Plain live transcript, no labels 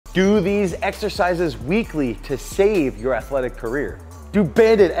Do these exercises weekly to save your athletic career. Do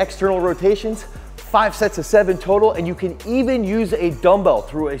banded external rotations, 5 sets of 7 total, and you can even use a dumbbell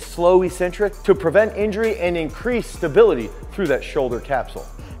through a slow eccentric to prevent injury and increase stability through that shoulder capsule.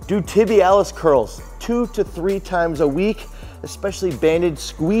 Do tibialis curls 2 to 3 times a week, especially banded,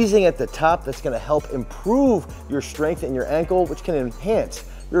 squeezing at the top. That's gonna help improve your strength in your ankle, which can enhance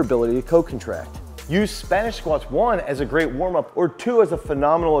your ability to co-contract. Use Spanish squats 1 as a great warm-up or 2 as a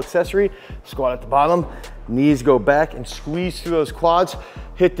phenomenal accessory. Squat at the bottom, knees go back and squeeze through those quads.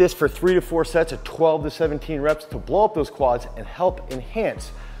 Hit this for 3 to 4 sets of 12 to 17 reps to blow up those quads and help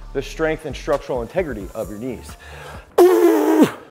enhance the strength and structural integrity of your knees.